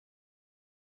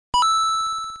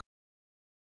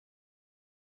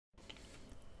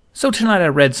So tonight I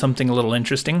read something a little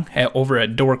interesting over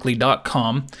at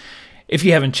Dorkly.com. If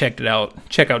you haven't checked it out,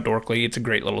 check out Dorkly. It's a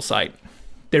great little site.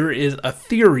 There is a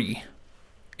theory,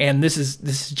 and this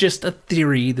is just a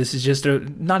theory. This is just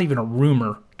not even a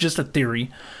rumor, just a theory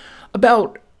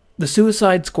about the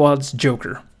Suicide Squad's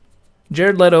Joker.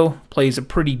 Jared Leto plays a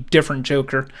pretty different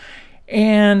Joker,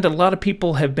 and a lot of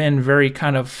people have been very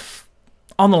kind of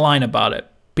on the line about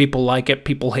it. People like it,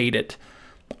 people hate it.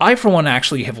 I, for one,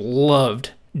 actually have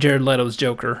loved Jared Leto's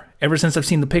Joker. Ever since I've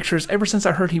seen the pictures, ever since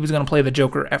I heard he was going to play the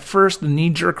Joker, at first the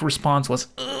knee-jerk response was,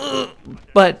 ugh.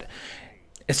 But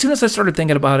as soon as I started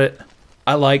thinking about it,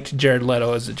 I liked Jared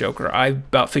Leto as the Joker. I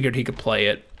about figured he could play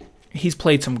it. He's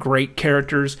played some great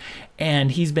characters,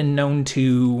 and he's been known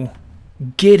to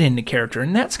get into character,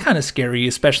 and that's kind of scary,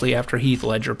 especially after Heath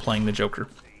Ledger playing the Joker.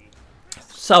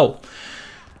 So,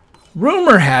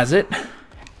 rumor has it,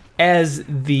 as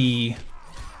the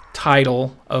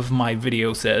title of my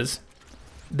video says,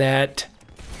 that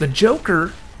the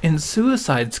Joker in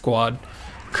Suicide Squad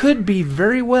could be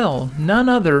very well none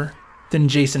other than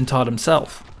Jason Todd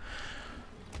himself.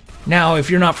 Now, if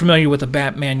you're not familiar with the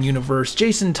Batman universe,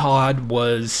 Jason Todd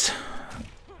was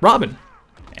Robin.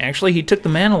 Actually, he took the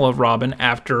mantle of Robin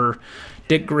after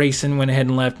Dick Grayson went ahead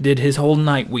and left, did his whole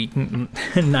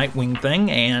Nightwing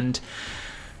thing, and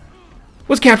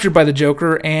was captured by the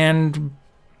Joker and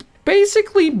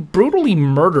basically brutally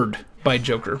murdered by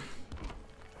Joker.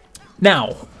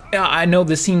 Now, I know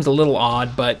this seems a little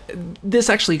odd, but this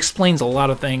actually explains a lot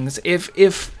of things.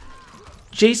 If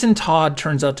Jason Todd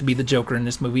turns out to be the Joker in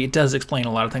this movie, it does explain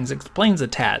a lot of things. It explains the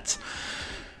tats.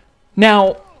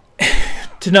 Now,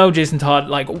 to know Jason Todd,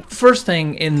 like, first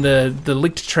thing in the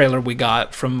leaked trailer we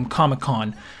got from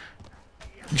Comic-Con,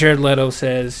 Jared Leto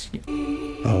says,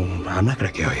 "Oh, I'm not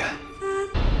gonna kill you.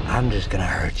 I'm just gonna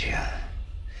hurt you.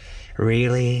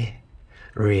 Really,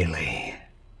 really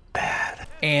bad."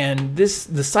 And the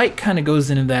site kind of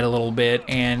goes into that a little bit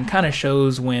and kind of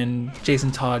shows when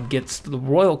Jason Todd gets the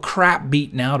royal crap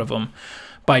beaten out of him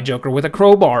by Joker with a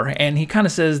crowbar, and he kind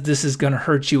of says, "This is going to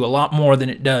hurt you a lot more than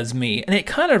it does me." And it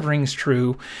kind of rings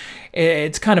true.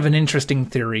 It's kind of an interesting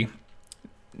theory.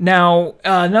 Now,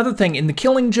 another thing, in The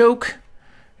Killing Joke,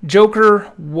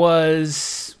 Joker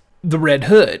was the Red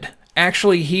Hood.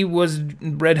 Actually, he was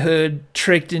Red Hood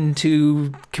tricked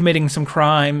into committing some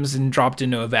crimes and dropped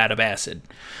into a vat of acid.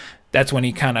 That's when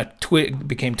he kind of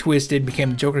became twisted,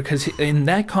 became the Joker, because in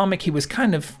that comic he was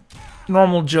kind of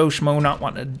normal Joe Schmo,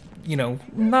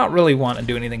 not really wanting to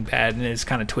do anything bad, and it's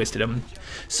kind of twisted him.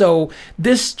 So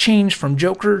this change from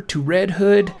Joker to Red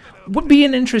Hood would be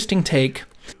an interesting take.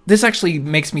 This actually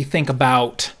makes me think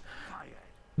about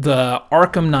the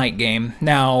Arkham Knight game.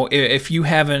 Now, if you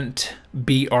haven't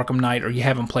beat Arkham Knight or you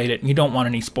haven't played it and you don't want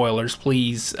any spoilers,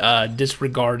 please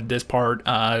disregard this part,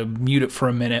 mute it for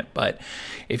a minute. But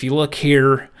if you look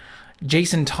here,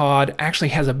 Jason Todd actually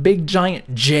has a big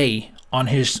giant J on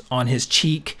his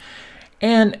cheek,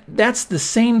 and that's the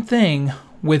same thing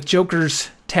with Joker's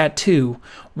tattoo,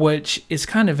 which is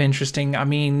kind of interesting. I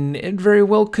mean, it very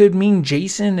well could mean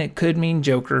Jason, it could mean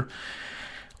Joker.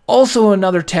 Also,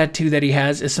 another tattoo that he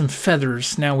has is some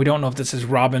feathers. Now, we don't know if this is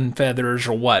Robin feathers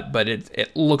or what, but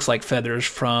it looks like feathers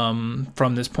from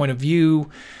this point of view.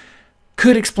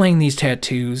 Could explain these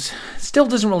tattoos. Still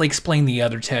doesn't really explain the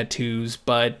other tattoos,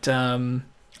 but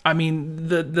I mean,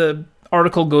 the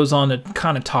article goes on to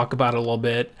kind of talk about it a little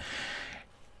bit.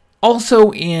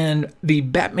 Also, in the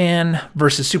Batman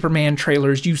versus Superman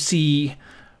trailers, you see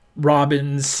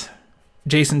Robin's,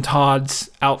 Jason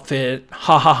Todd's outfit,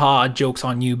 ha ha ha, joke's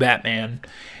on you, Batman.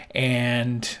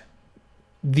 And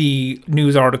the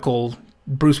news article,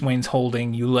 Bruce Wayne's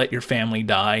holding, "You let your family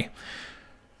die."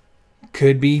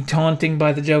 Could be taunting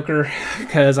by the Joker,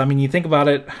 because, I mean, you think about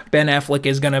it, Ben Affleck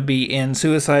is going to be in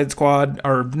Suicide Squad,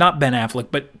 or not Ben Affleck,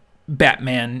 but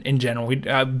Batman in general.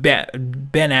 Ben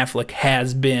Affleck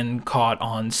has been caught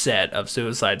on set of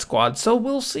Suicide Squad, so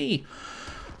we'll see.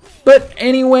 But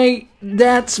anyway,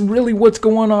 that's really what's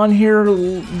going on here. A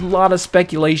lot of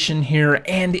speculation here,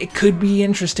 and it could be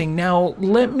interesting. Now,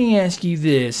 let me ask you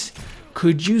this.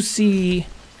 Could you see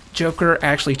Joker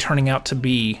actually turning out to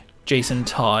be Jason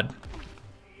Todd?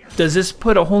 Does this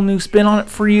put a whole new spin on it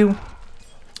for you?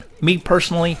 Me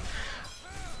personally,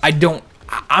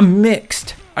 I'm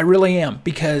mixed. I really am,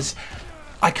 because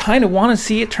I kind of want to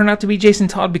see it turn out to be Jason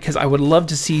Todd, because I would love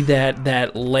to see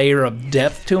that layer of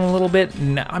depth to him a little bit.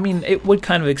 And I mean, it would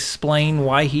kind of explain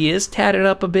why he is tatted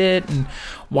up a bit and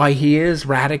why he is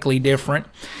radically different.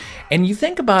 And you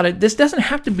think about it, this doesn't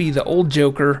have to be the old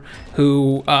Joker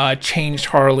who changed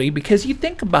Harley, because you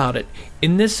think about it,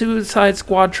 in this Suicide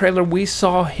Squad trailer, we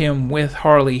saw him with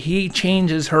Harley. He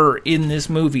changes her in this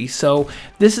movie, so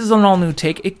this is an all-new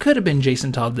take. It could have been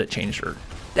Jason Todd that changed her.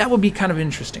 That would be kind of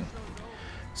interesting.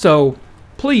 So,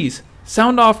 please,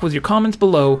 sound off with your comments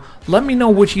below. Let me know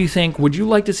what you think. Would you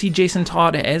like to see Jason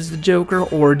Todd as the Joker,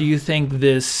 or do you think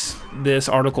this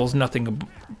article is nothing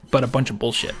but a bunch of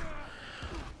bullshit?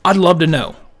 I'd love to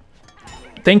know.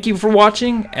 Thank you for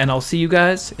watching, and I'll see you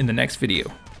guys in the next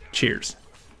video. Cheers.